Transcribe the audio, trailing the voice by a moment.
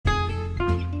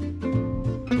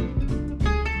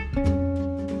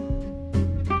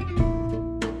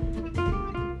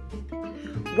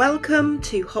Welcome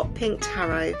to Hot Pink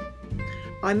Tarot.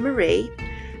 I'm Marie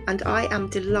and I am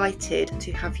delighted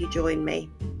to have you join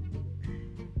me.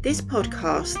 This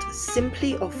podcast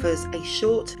simply offers a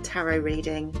short tarot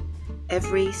reading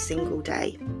every single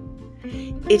day.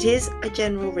 It is a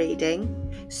general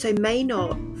reading, so may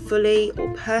not fully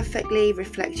or perfectly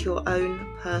reflect your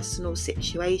own personal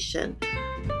situation,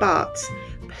 but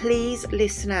please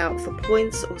listen out for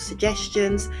points or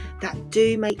suggestions that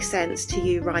do make sense to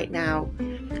you right now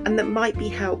and that might be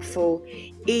helpful,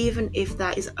 even if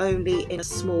that is only in a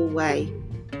small way.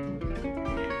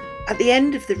 At the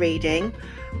end of the reading,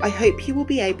 I hope you will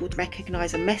be able to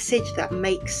recognise a message that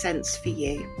makes sense for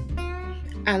you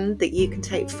and that you can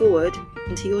take forward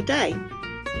into your day.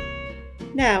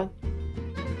 Now,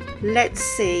 let's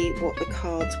see what the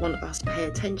cards want us to pay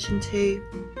attention to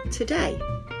today.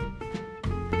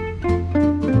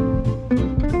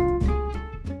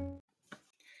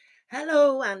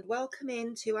 Hello and welcome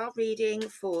into our reading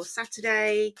for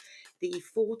Saturday, the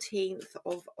 14th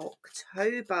of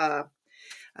October.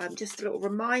 Just a little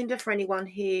reminder for anyone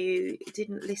who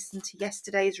didn't listen to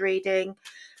yesterday's reading.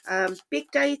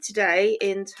 Big day today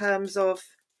in terms of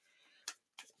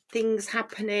things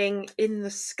happening in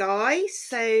the sky.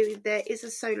 So there is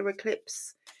a solar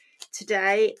eclipse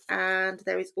today and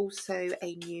there is also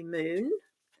a new moon.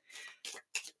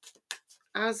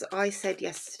 As I said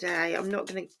yesterday, I'm not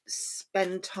going to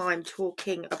spend time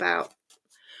talking about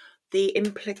the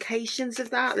implications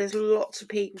of that. There's lots of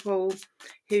people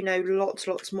who know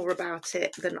lots more about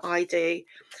it than I do.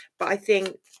 But I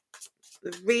think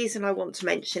the reason I want to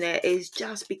mention it is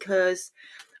just because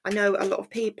I know a lot of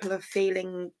people are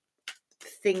feeling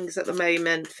things at the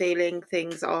moment, feeling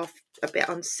things are a bit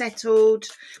unsettled,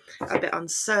 a bit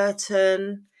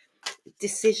uncertain,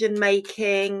 decision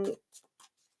making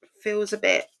feels a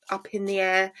bit up in the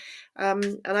air,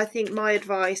 and I think my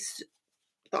advice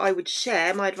that I would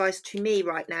share, my advice to me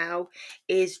right now,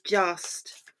 is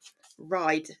just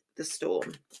ride the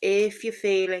storm. If you're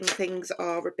feeling things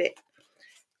are a bit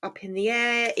up in the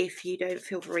air, if you don't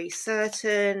feel very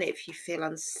certain, if you feel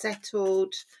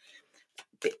unsettled,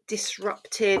 a bit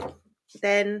disrupted,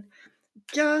 then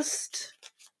just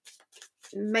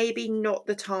maybe not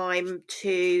the time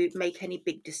to make any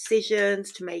big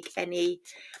decisions,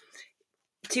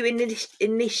 to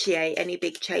initiate any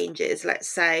big changes, let's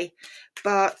say,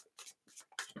 but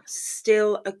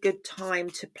still a good time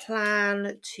to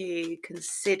plan, to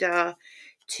consider,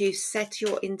 to set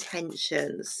your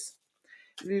intentions,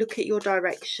 look at your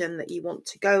direction that you want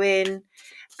to go in,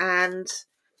 and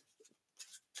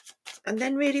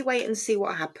then really wait and see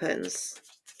what happens.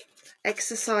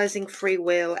 Exercising free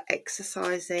will,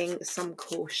 exercising some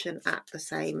caution at the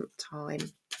same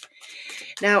time.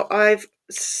 Now, I've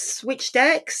switched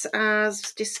decks as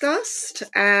discussed,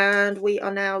 and we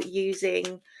are now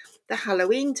using the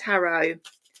Halloween Tarot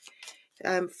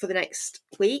for the next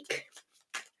week,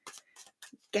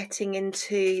 getting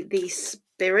into the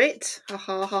spirit of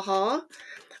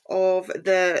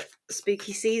the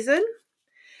spooky season,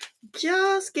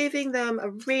 just giving them a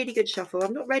really good shuffle.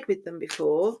 I've not read with them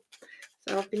before,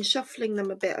 so I've been shuffling them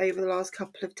a bit over the last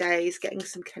couple of days, getting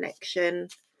some connection,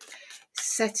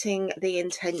 setting the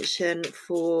intention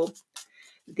for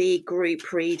the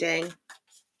group reading,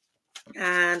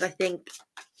 and I think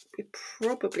we're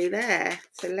probably there.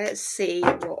 So let's see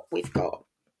what we've got.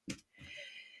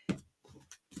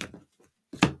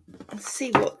 Let's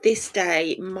see what this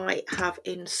day might have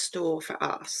in store for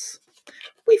us.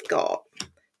 We've got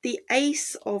the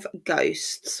Ace of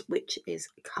Ghosts, which is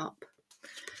a cup.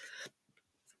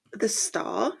 The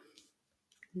Star,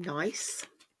 nice.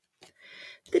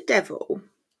 The Devil.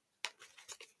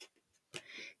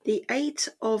 The Eight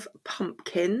of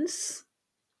Pumpkins,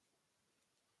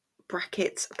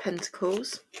 brackets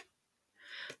Pentacles.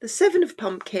 The Seven of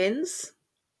Pumpkins.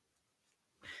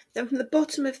 Then from the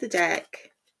bottom of the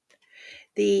deck,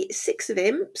 the Six of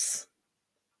Imps,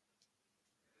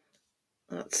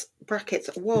 that's brackets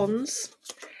Wands,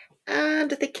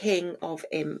 and the King of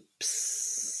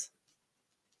Imps.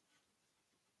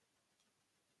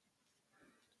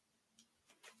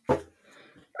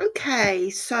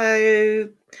 Okay, so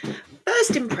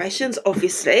first impressions,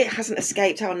 obviously it hasn't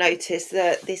escaped our notice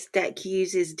that this deck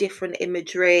uses different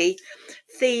imagery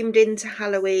themed into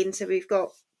Halloween. So we've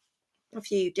got a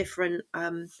few different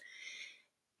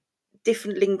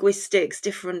linguistics,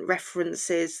 different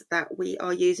references that we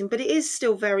are using, but it is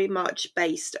still very much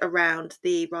based around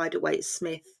the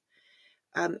Rider-Waite-Smith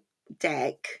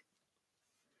deck.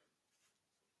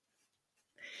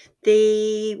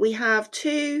 We have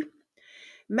two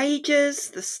Majors,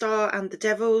 the Star and the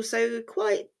Devil, so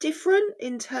quite different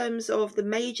in terms of the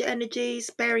major energies,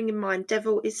 bearing in mind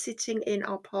Devil is sitting in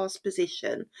our past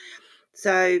position.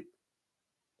 So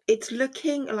it's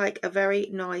looking like a very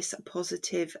nice,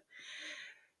 positive,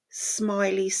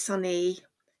 smiley, sunny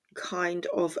kind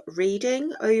of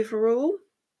reading overall.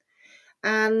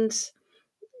 And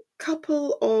a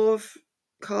couple of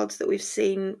cards that we've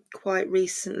seen quite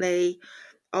recently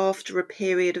after a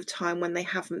period of time when they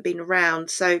haven't been around.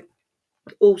 So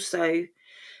also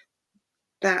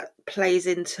that plays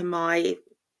into my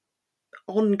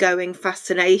ongoing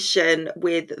fascination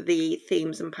with the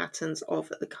themes and patterns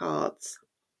of the cards.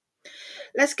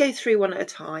 Let's go through one at a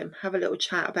time, have a little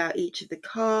chat about each of the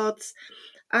cards.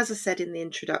 As I said in the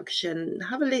introduction,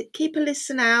 keep a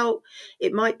listen out.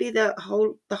 It might be that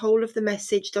the whole of the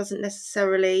message doesn't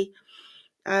necessarily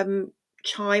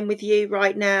chime with you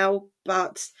right now,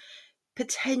 but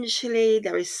potentially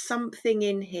there is something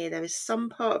in here. There is some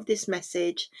part of this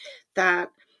message that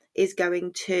is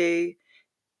going to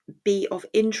be of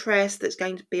interest, that's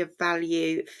going to be of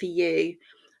value for you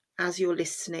as you're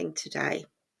listening today.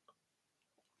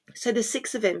 So the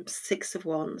Six of Imps, Six of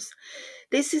Wands.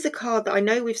 This is a card that I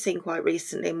know we've seen quite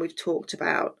recently and we've talked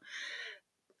about.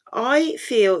 I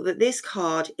feel that this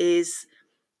card is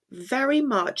very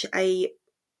much a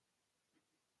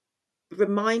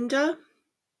reminder,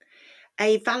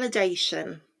 a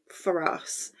validation for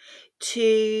us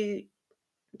to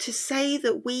say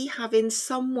that we have in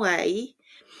some way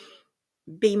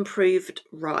been proved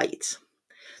right.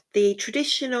 The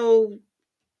traditional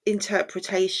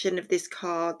interpretation of this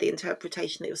card, the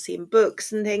interpretation that you'll see in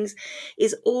books and things,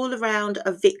 is all around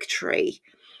a victory,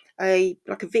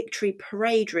 like a victory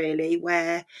parade really,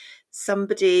 where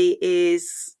somebody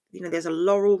is, there's a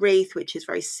laurel wreath which is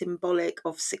very symbolic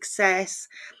of success,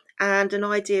 and an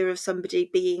idea of somebody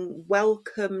being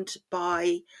welcomed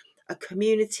by a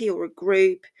community or a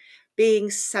group,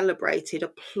 being celebrated,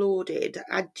 applauded,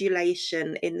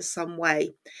 adulation in some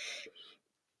way.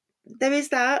 There is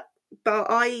that, but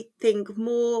I think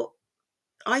more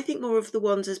of the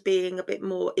ones as being a bit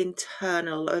more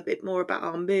internal, a bit more about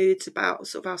our moods, about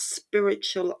sort of our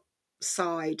spiritual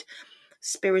side,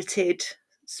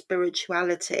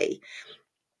 spirituality.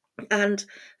 And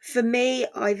for me,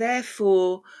 I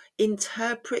therefore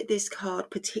interpret this card,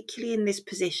 particularly in this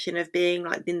position of being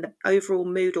like in the overall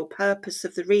mood or purpose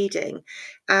of the reading,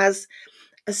 as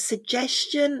a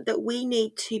suggestion that we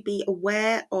need to be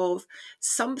aware of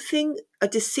something, a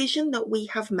decision that we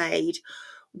have made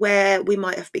where we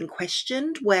might have been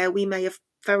questioned, where we may have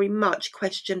very much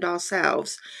questioned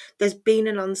ourselves. There's been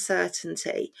an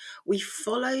uncertainty. We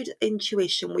followed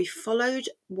intuition. We followed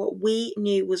what we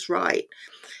knew was right,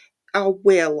 our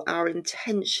will, our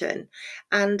intention.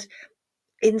 And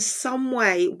in some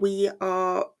way, we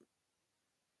are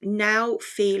now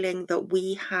feeling that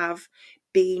we have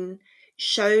been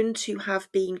shown to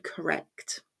have been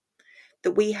correct,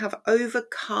 that we have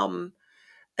overcome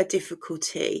a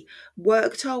difficulty,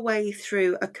 worked our way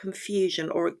through a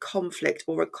confusion or a conflict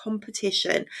or a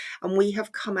competition, and we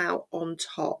have come out on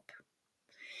top.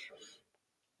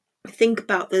 Think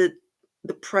about the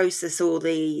process or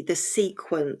the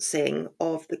sequencing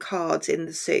of the cards in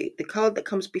the suit. The card that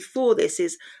comes before this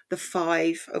is the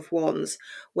Five of Wands,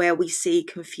 where we see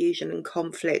confusion and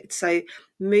conflict. So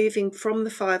moving from the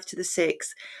 5 to the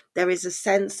 6, there is a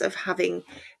sense of having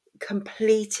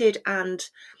completed and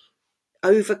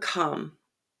overcome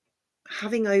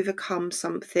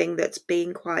something that's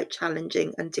been quite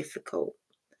challenging and difficult.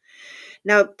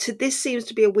 Now, this seems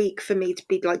to be a week for me to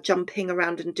be like jumping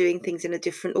around and doing things in a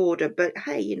different order, but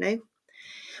hey,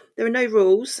 there are no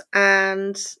rules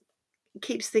and it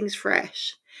keeps things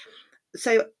fresh.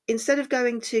 So instead of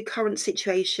going to current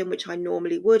situation, which I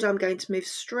normally would, I'm going to move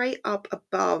straight up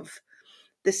above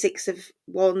the Six of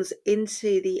Wands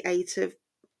into the Eight of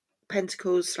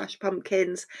Pentacles /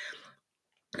 pumpkins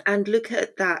and look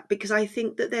at that, because I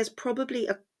think that there's probably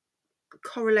a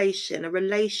correlation, a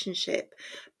relationship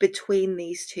between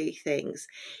these two things,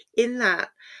 in that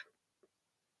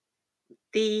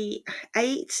the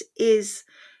 8 is,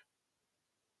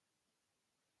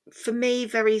 for me,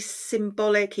 very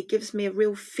symbolic. It gives me a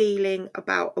real feeling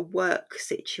about a work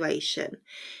situation.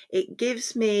 It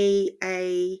gives me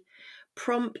a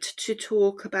prompt to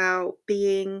talk about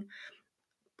being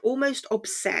almost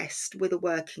obsessed with a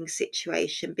working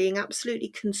situation, being absolutely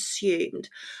consumed,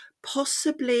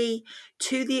 possibly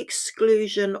to the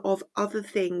exclusion of other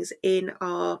things in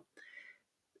our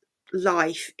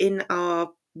life, in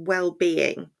our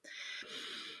well-being.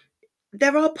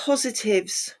 There are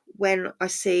positives when I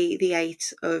see the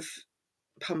Eight of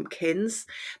pumpkins,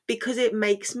 because it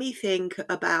makes me think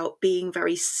about being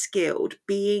very skilled,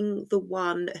 being the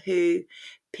one who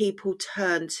people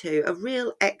turn to, a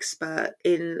real expert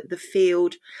in the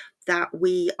field that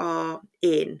we are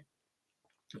in.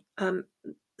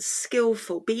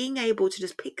 Skillful, being able to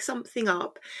just pick something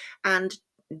up and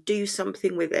do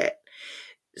something with it.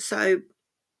 So,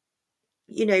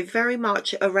 very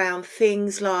much around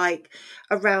things like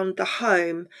around the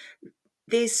home.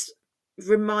 This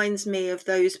reminds me of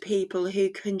those people who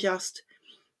can just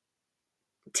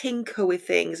tinker with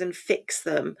things and fix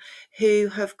them, who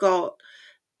have got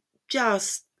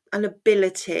just an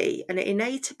ability, an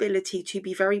innate ability to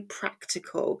be very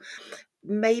practical.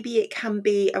 Maybe it can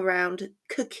be around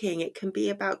cooking, it can be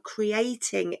about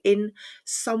creating in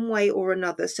some way or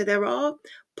another. So there are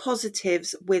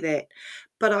positives with it.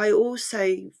 But I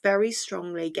also very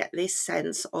strongly get this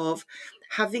sense of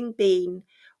having been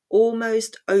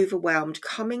almost overwhelmed,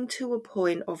 coming to a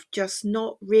point of just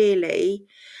not really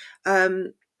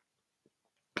having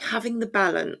the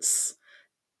balance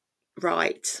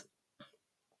right.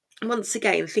 Once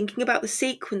again, thinking about the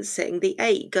sequencing, the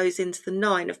 8 goes into the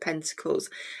 9 of Pentacles.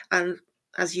 And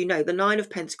as you know, the 9 of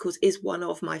Pentacles is one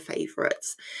of my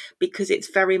favourites, because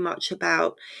it's very much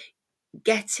about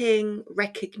getting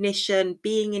recognition,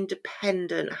 being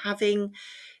independent, having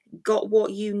got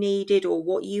what you needed or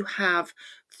what you have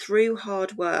through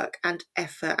hard work and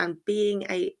effort, and being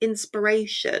an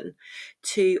inspiration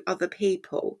to other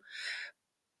people.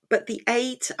 But the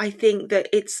 8, I think that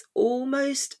it's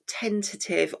almost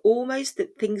tentative, almost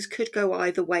that things could go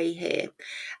either way here.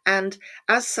 And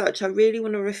as such, I really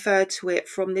want to refer to it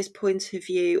from this point of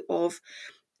view of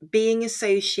being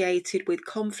associated with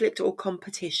conflict or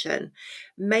competition.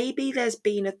 Maybe there's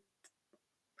been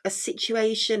a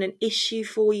situation, an issue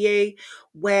for you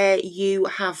where you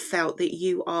have felt that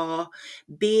you are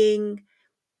being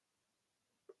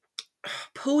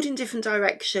pulled in different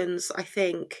directions, I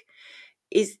think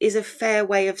is a fair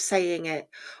way of saying it,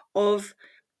 of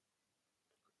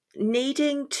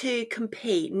needing to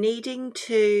compete, needing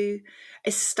to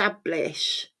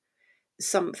establish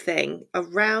something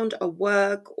around a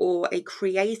work or a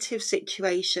creative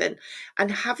situation,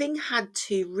 and having had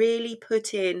to really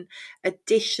put in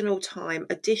additional time,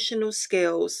 additional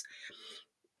skills,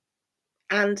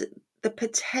 and the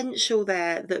potential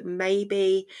there that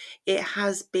maybe it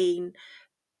has been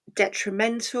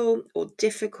detrimental or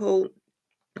difficult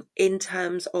in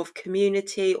terms of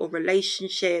community or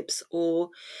relationships or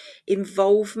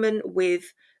involvement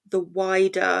with the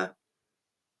wider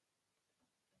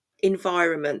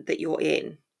environment that you're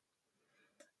in.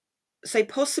 So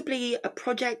possibly a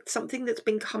project, something that's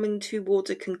been coming towards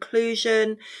a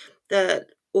conclusion, that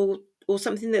or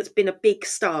something that's been a big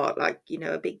start, like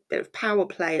a big bit of power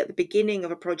play at the beginning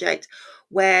of a project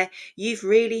where you've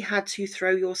really had to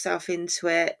throw yourself into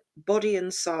it, body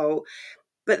and soul.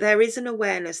 But there is an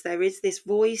awareness, there is this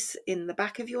voice in the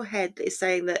back of your head that is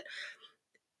saying that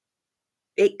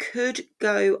it could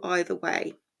go either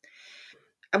way.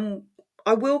 And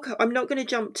I'm not going to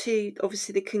jump to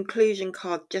obviously the conclusion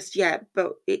card just yet,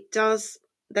 but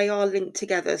they are linked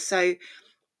together. So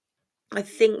I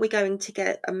think we're going to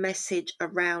get a message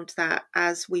around that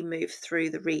as we move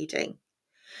through the reading.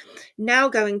 Now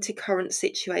going to current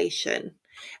situation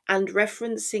and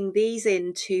referencing these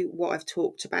into what I've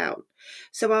talked about.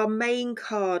 So our main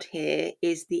card here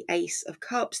is the Ace of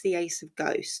Cups, the Ace of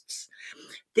Ghosts.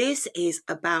 This is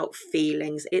about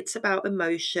feelings. It's about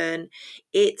emotion.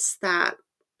 It's that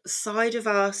side of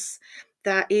us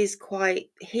that is quite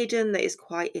hidden, that is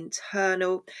quite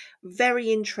internal.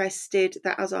 Very interested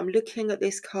that as I'm looking at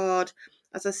this card,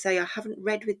 as I say, I haven't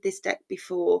read with this deck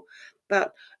before,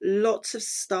 but lots of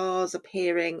stars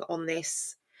appearing on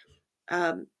this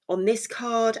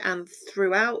card and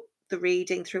throughout the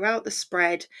reading, throughout the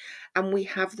spread, and we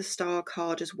have the star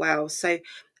card as well. So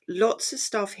lots of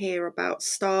stuff here about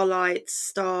starlight,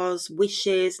 stars,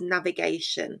 wishes,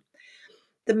 navigation.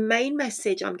 The main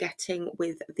message I'm getting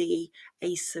with the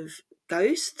Ace of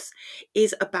Ghosts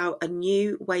is about a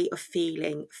new way of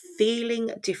feeling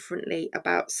differently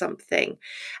about something.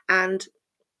 And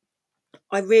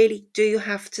I really do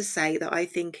have to say that I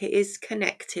think it is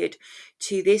connected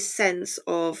to this sense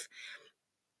of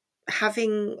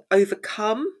having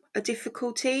overcome a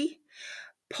difficulty,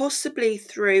 possibly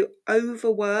through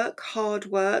overwork, hard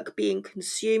work, being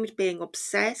consumed, being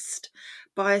obsessed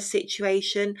by a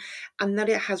situation, and that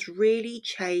it has really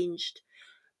changed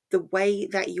the way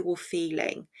that you're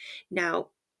feeling. Now,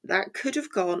 that could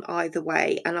have gone either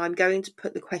way, and I'm going to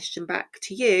put the question back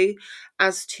to you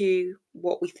as to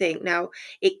what we think. Now,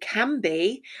 it can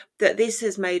be that this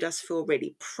has made us feel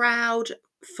really proud,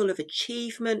 full of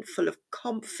achievement, full of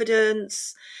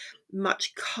confidence,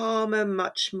 much calmer,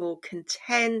 much more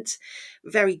content,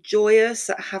 very joyous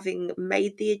at having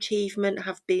made the achievement,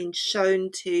 have been shown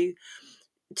to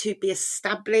be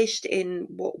established in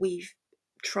what we've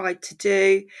tried to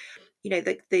do. You know,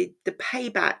 the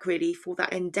payback really for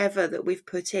that endeavor that we've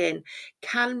put in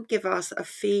can give us a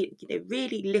feel, you know,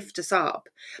 really lift us up.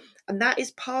 And that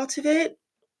is part of it.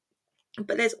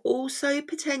 But there's also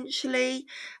potentially,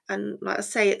 and like I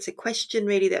say, it's a question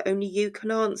really that only you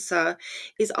can answer,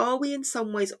 is are we in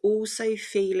some ways also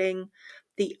feeling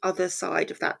the other side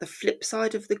of that, the flip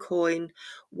side of the coin,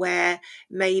 where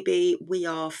maybe we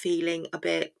are feeling a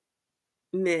bit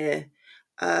meh,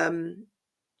 um,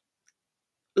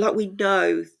 like we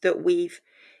know that we've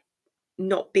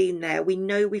not been there, we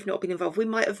know we've not been involved, we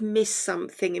might have missed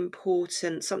something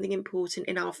important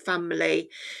in our family,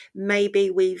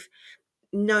 maybe we've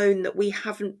known that we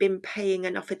haven't been paying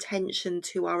enough attention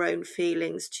to our own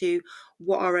feelings, to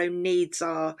what our own needs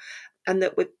are, and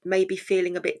that we're maybe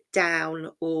feeling a bit down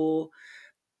or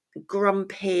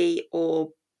grumpy or,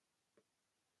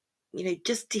 you know,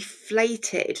 just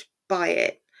deflated by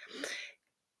it.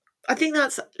 I think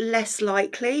that's less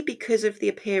likely because of the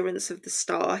appearance of the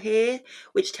star here,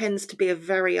 which tends to be a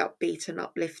very upbeat and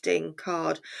uplifting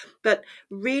card, but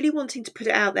really wanting to put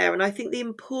it out there. And I think the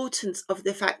importance of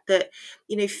the fact that,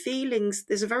 you know, feelings,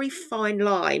 there's a very fine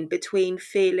line between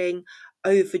feeling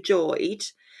overjoyed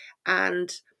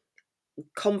and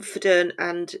confident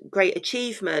and great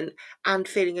achievement and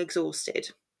feeling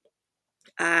exhausted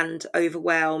and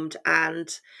overwhelmed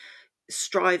and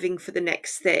striving for the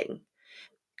next thing.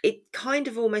 It kind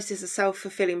of almost is a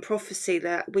self-fulfilling prophecy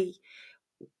that we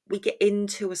get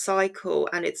into a cycle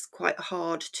and it's quite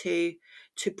hard to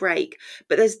break.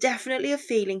 But there's definitely a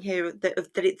feeling here that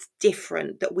it's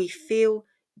different, that we feel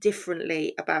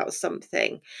differently about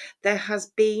something. There has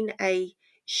been a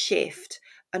shift,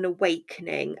 an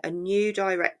awakening, a new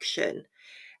direction.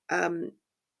 Um,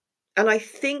 and I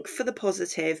think for the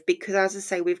positive, because as I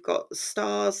say, we've got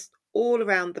stars all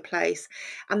around the place,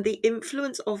 and the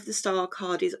influence of the star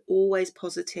card is always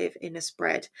positive in a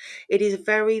spread. It is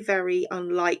very, very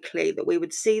unlikely that we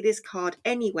would see this card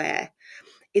anywhere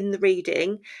in the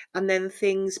reading and then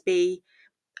things be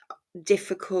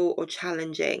difficult or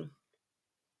challenging.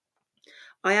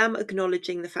 I am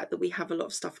acknowledging the fact that we have a lot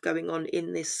of stuff going on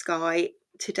in this sky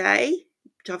today,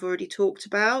 which I've already talked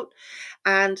about.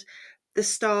 And the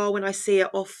star, when I see it,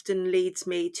 often leads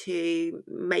me to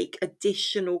make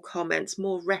additional comments,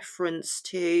 more reference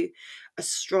to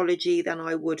astrology than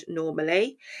I would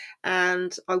normally.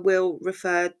 And I will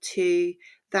refer to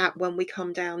that when we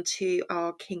come down to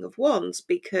our King of Wands,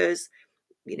 because,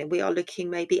 you know, we are looking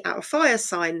maybe at a fire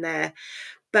sign there.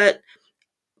 But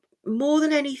more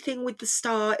than anything with the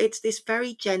star, it's this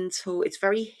very gentle, it's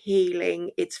very healing,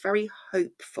 it's very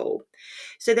hopeful.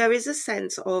 So there is a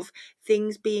sense of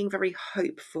things being very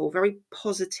hopeful, very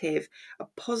positive, a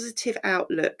positive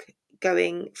outlook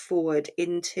going forward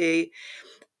into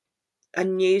a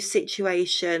new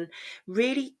situation,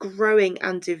 really growing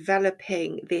and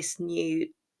developing this new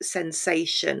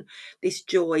sensation, this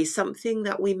joy, something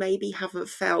that we maybe haven't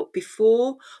felt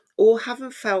before or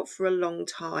haven't felt for a long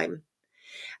time.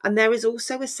 And there is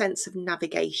also a sense of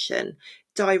navigation,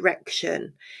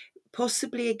 direction.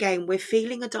 Possibly, again, we're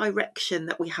feeling a direction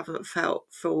that we haven't felt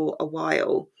for a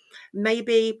while.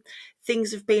 Maybe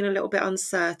things have been a little bit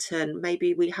uncertain.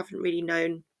 Maybe we haven't really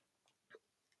known,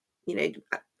 you know,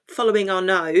 following our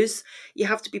nose. You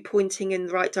have to be pointing in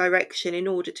the right direction in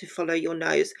order to follow your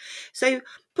nose. So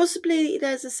possibly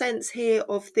there's a sense here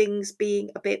of things being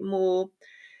a bit more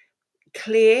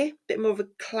clear, a bit more of a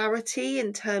clarity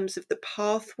in terms of the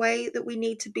pathway that we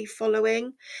need to be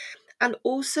following, and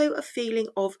also a feeling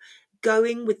of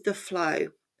going with the flow.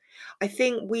 I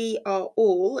think we are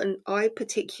all, and I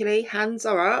particularly, hands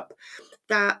are up,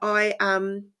 that I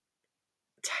am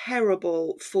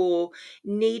terrible for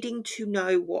needing to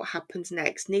know what happens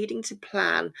next, needing to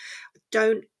plan.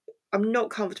 I'm not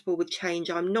comfortable with change.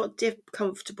 I'm not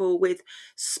comfortable with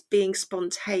being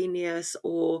spontaneous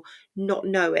or not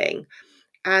knowing.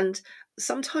 And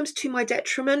sometimes to my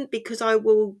detriment, because I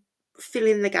will fill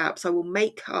in the gaps. I will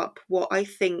make up what I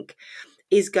think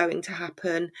is going to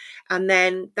happen. And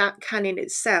then that can in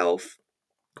itself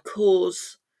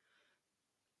cause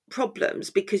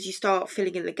problems, because you start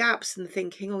filling in the gaps and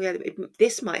thinking, oh yeah,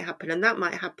 this might happen and that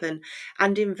might happen.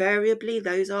 And invariably,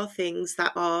 those are things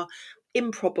that are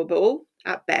improbable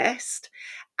at best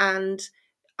and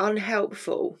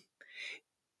unhelpful.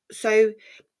 So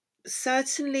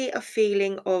certainly a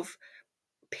feeling of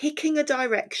picking a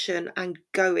direction and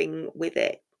going with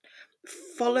it,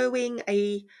 following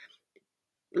a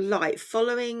like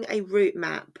following a route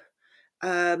map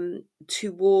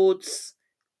towards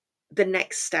the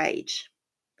next stage,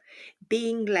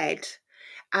 being led.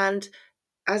 And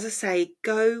as I say,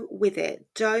 go with it.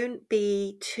 Don't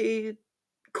be too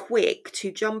quick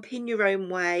to jump in your own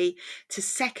way, to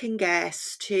second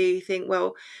guess, to think,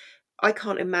 well, I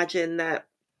can't imagine that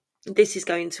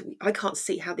I can't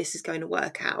see how this is going to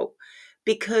work out.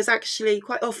 Because actually,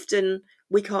 quite often,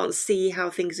 we can't see how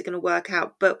things are going to work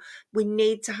out, but we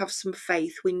need to have some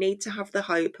faith. We need to have the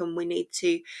hope, and we need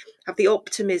to have the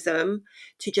optimism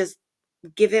to just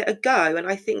give it a go. And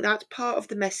I think that's part of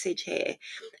the message here.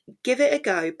 Give it a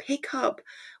go, pick up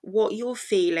what you're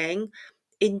feeling,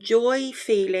 enjoy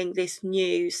feeling this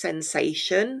new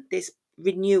sensation, this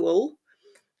renewal.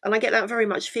 And I get that very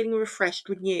much, feeling refreshed,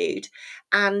 renewed,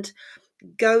 and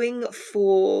going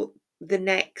for the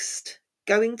next,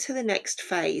 going to the next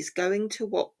phase, going to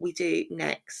what we do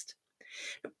next.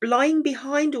 Lying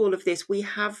behind all of this, we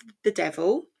have the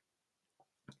devil.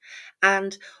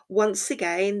 And once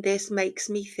again, this makes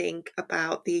me think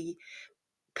about the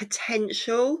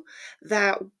potential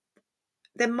that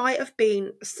there might have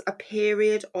been a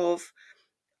period of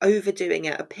overdoing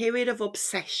it, a period of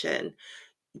obsession,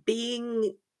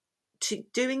 being to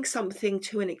doing something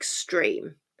to an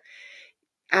extreme,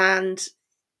 and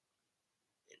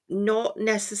not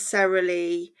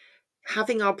necessarily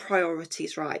having our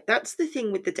priorities right. That's the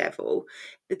thing with the devil.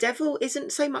 The devil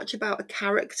isn't so much about a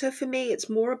character for me, it's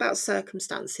more about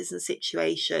circumstances and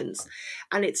situations.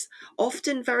 And it's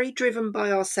often very driven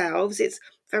by ourselves, it's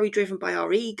very driven by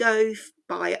our ego,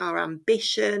 by our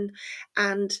ambition,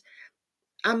 and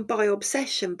by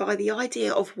obsession, by the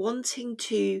idea of wanting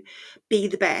to be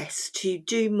the best, to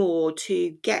do more,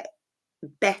 to get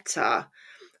better,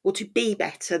 or to be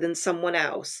better than someone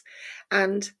else.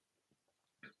 And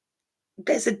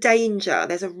there's a danger,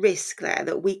 there's a risk there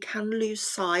that we can lose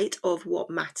sight of what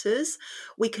matters.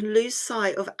 We can lose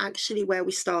sight of actually where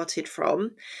we started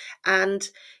from. And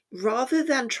rather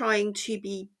than trying to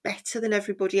be better than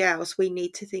everybody else, we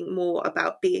need to think more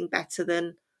about being better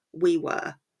than we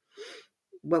were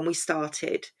when we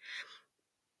started.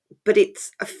 But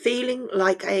it's a feeling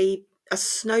like a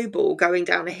snowball going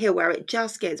down a hill, where it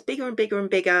just gets bigger and bigger and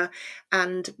bigger,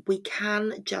 and we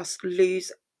can just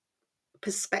lose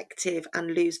perspective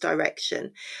and lose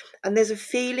direction. And there's a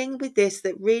feeling with this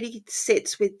that really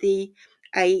sits with the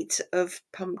 8 of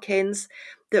pumpkins,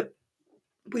 that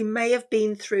we may have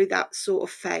been through that sort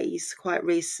of phase quite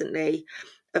recently,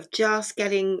 of just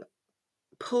getting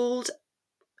pulled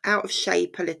out of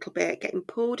shape a little bit, getting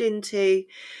pulled into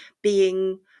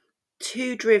being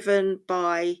too driven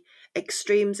by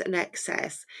extremes and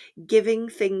excess, giving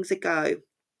things a go.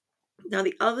 Now,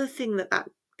 the other thing that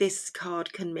this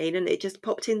card can mean, and it just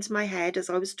popped into my head as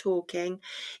I was talking,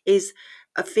 is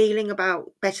a feeling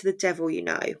about better the devil you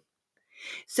know.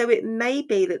 So it may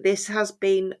be that this has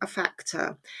been a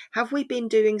factor. Have we been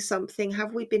doing something?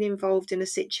 Have we been involved in a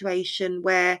situation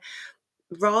where,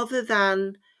 rather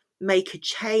than make a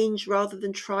change, rather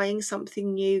than trying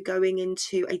something new, going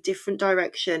into a different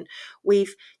direction,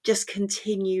 we've just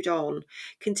continued on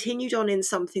in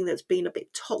something that's been a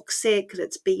bit toxic,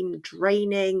 that's been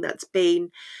draining, that's been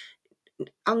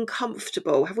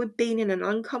uncomfortable? Have we been in an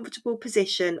uncomfortable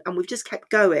position and we've just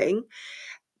kept going,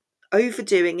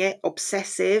 overdoing it,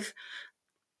 obsessive,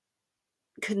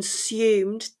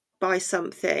 consumed by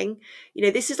something? You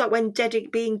know, this is like when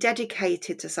being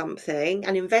dedicated to something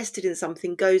and invested in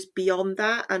something goes beyond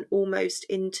that and almost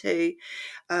into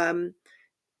a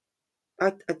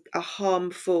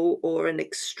harmful or an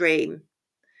extreme.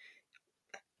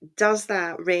 Does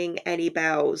that ring any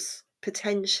bells?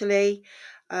 Potentially.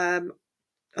 I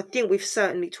think we've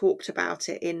certainly talked about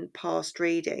it in past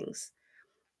readings.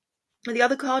 And the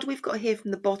other card we've got here from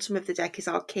the bottom of the deck is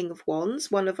our King of Wands,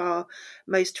 one of our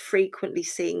most frequently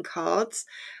seen cards.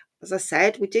 As I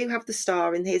said, we do have the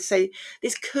star in here, so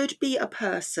this could be a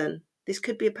person. This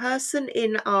could be a person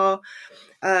in our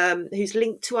who's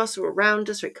linked to us or around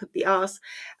us, or it could be us.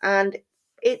 And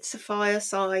it's a fire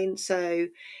sign, so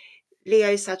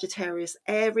Leo, Sagittarius,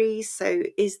 Aries. So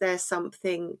is there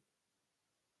something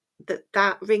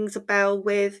that rings a bell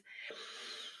with?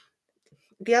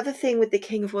 The other thing with the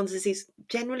King of Wands is he's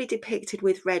generally depicted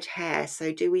with red hair.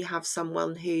 So do we have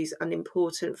someone who's an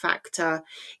important factor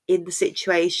in the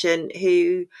situation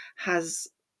who has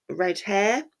red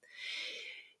hair?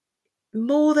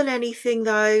 More than anything,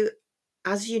 though,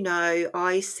 as you know,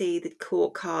 I see the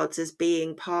court cards as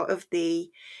being part of the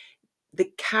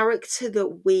character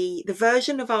that the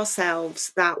version of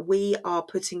ourselves that we are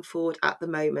putting forward at the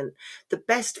moment, the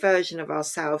best version of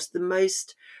ourselves, the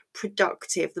most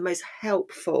productive, the most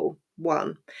helpful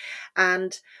one.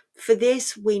 And for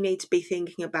this, we need to be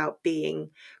thinking about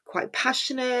being quite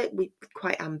passionate,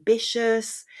 quite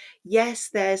ambitious. Yes,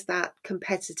 there's that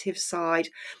competitive side,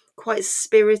 quite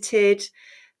spirited,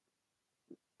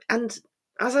 and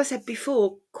as I said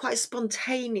before, quite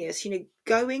spontaneous,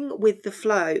 going with the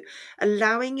flow,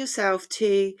 allowing yourself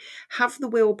to have the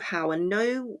willpower,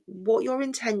 know what your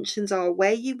intentions are,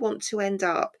 where you want to end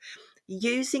up,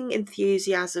 using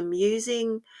enthusiasm,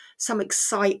 using some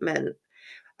excitement,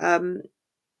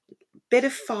 bit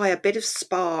of fire, bit of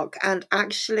spark, and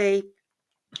actually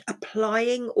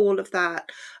applying all of that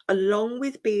along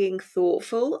with being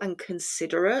thoughtful and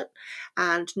considerate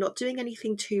and not doing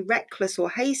anything too reckless or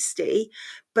hasty,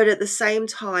 but at the same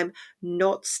time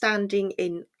not standing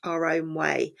in our own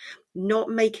way, not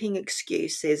making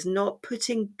excuses, not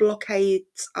putting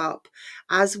blockades up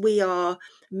as we are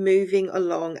moving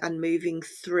along and moving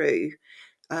through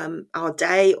our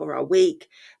day or our week,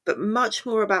 but much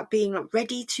more about being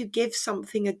ready to give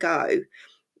something a go.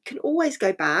 Can always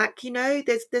go back,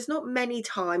 there's not many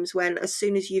times when as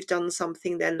soon as you've done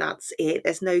something, then that's it,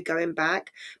 there's no going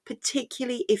back,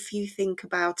 particularly if you think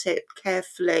about it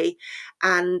carefully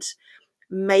and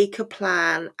make a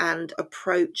plan and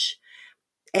approach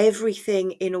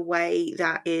everything in a way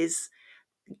that is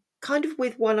kind of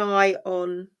with one eye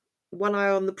on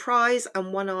the prize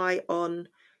and one eye on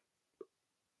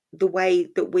the way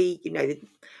that we,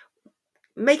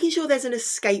 making sure there's an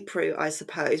escape route, I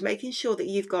suppose, making sure that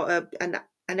you've got an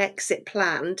exit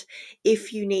planned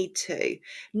if you need to,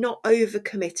 not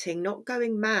overcommitting, not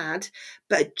going mad,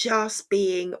 but just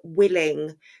being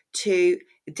willing to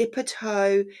dip a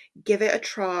toe, give it a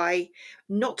try,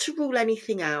 not to rule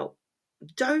anything out.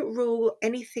 Don't rule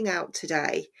anything out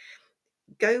today.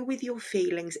 Go with your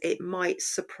feelings. You might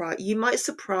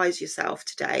surprise yourself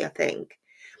today, I think.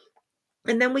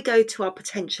 And then we go to our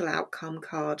potential outcome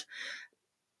card.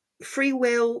 Free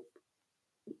will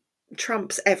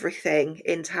trumps everything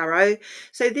in tarot.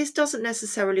 So this doesn't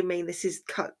necessarily mean this is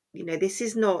cut, this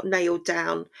is not nailed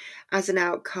down as an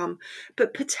outcome,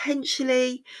 but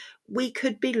potentially we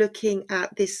could be looking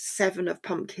at this 7 of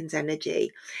Pumpkins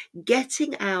energy,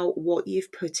 getting out what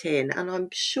you've put in. And I'm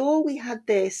sure we had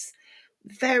this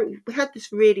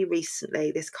really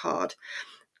recently, this card.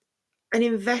 An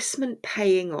investment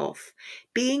paying off,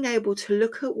 being able to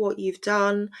look at what you've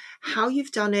done, how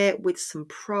you've done it with some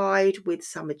pride, with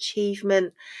some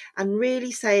achievement, and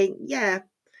really saying, yeah,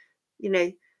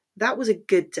 that was a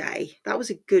good day. That was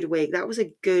a good week. That was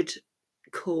a good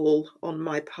call on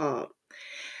my part.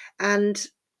 And,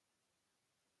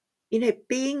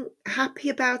 being happy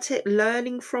about it,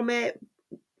 learning from it,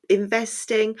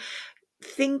 investing.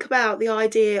 Think about the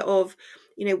idea of,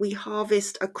 we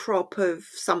harvest a crop of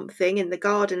something in the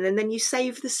garden and then you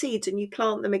save the seeds and you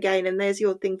plant them again and there's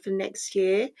your thing for next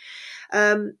year.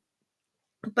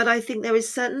 But I think there is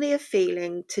certainly a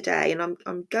feeling today, and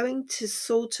I'm going to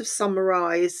sort of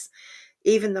summarize,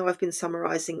 even though I've been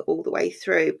summarizing all the way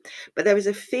through, but there is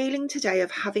a feeling today of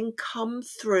having come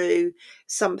through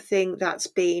something that's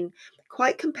been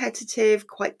quite competitive,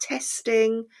 quite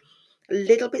testing, a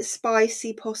little bit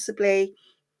spicy possibly,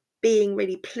 being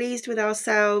really pleased with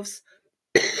ourselves,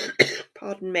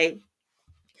 pardon me,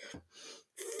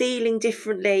 feeling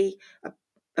differently,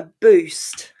 a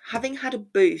boost, having had a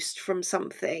boost from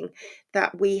something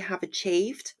that we have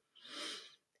achieved,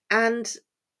 and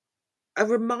a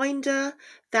reminder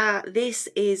that this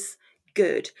is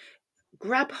good.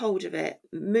 Grab hold of it,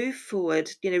 move forward,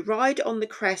 ride on the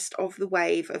crest of the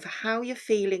wave of how you're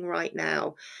feeling right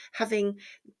now, having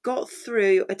got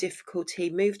through a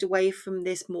difficulty, moved away from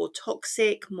this more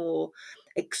toxic, more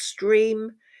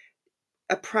extreme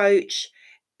approach,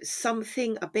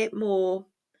 something a bit more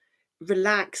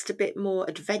relaxed, a bit more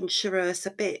adventurous,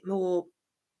 a bit more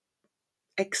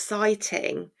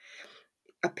exciting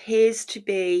appears to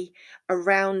be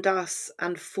around us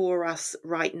and for us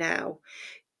right now.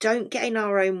 Don't get in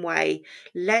our own way.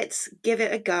 Let's give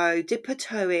it a go, dip a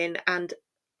toe in, and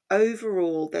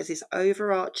overall there's this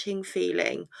overarching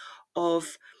feeling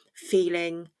of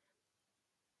feeling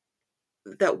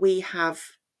that we have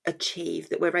achieved,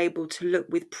 that we're able to look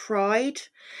with pride,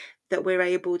 that we're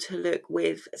able to look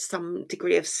with some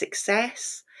degree of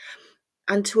success,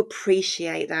 and to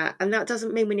appreciate that. And that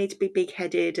doesn't mean we need to be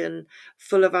big-headed and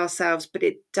full of ourselves, but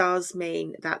it does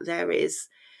mean that there is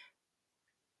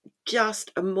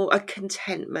just a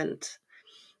contentment,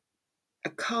 a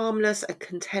calmness, a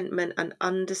contentment, an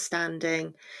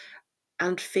understanding,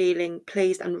 and feeling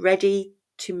pleased and ready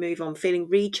to move on, feeling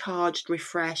recharged,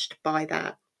 refreshed by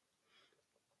that.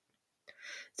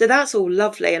 So that's all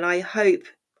lovely, and I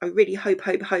really hope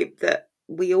that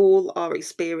we all are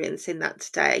experiencing that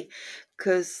today,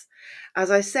 because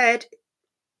as I said,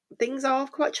 things are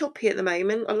quite choppy at the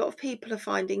moment. A lot of people are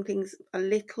finding things a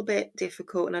little bit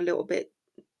difficult and a little bit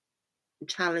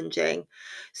challenging.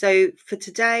 So for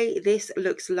today, this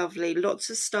looks lovely. Lots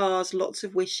of stars, lots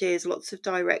of wishes, lots of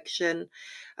direction,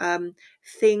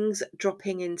 things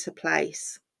dropping into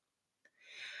place.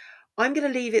 I'm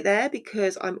going to leave it there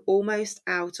because I'm almost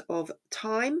out of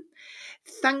time.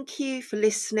 Thank you for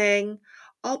listening.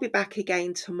 I'll be back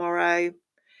again tomorrow,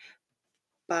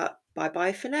 but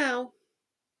bye for now.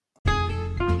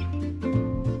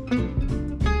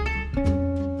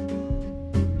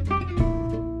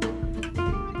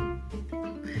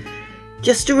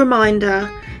 Just a reminder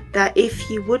that if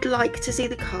you would like to see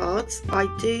the cards, I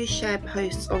do share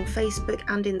posts on Facebook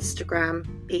and Instagram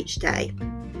each day.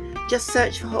 Just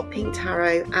search for Hot Pink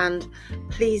Tarot, and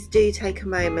please do take a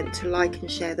moment to like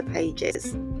and share the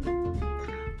pages.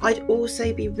 I'd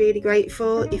also be really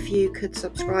grateful if you could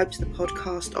subscribe to the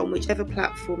podcast on whichever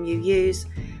platform you use,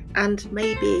 and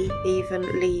maybe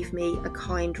even leave me a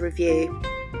kind review.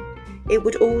 It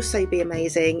would also be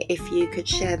amazing if you could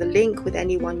share the link with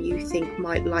anyone you think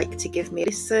might like to give me a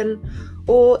listen,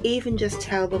 or even just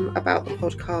tell them about the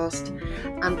podcast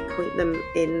and point them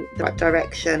in the right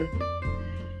direction.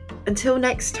 Until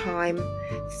next time,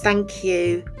 thank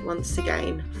you once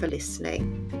again for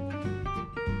listening.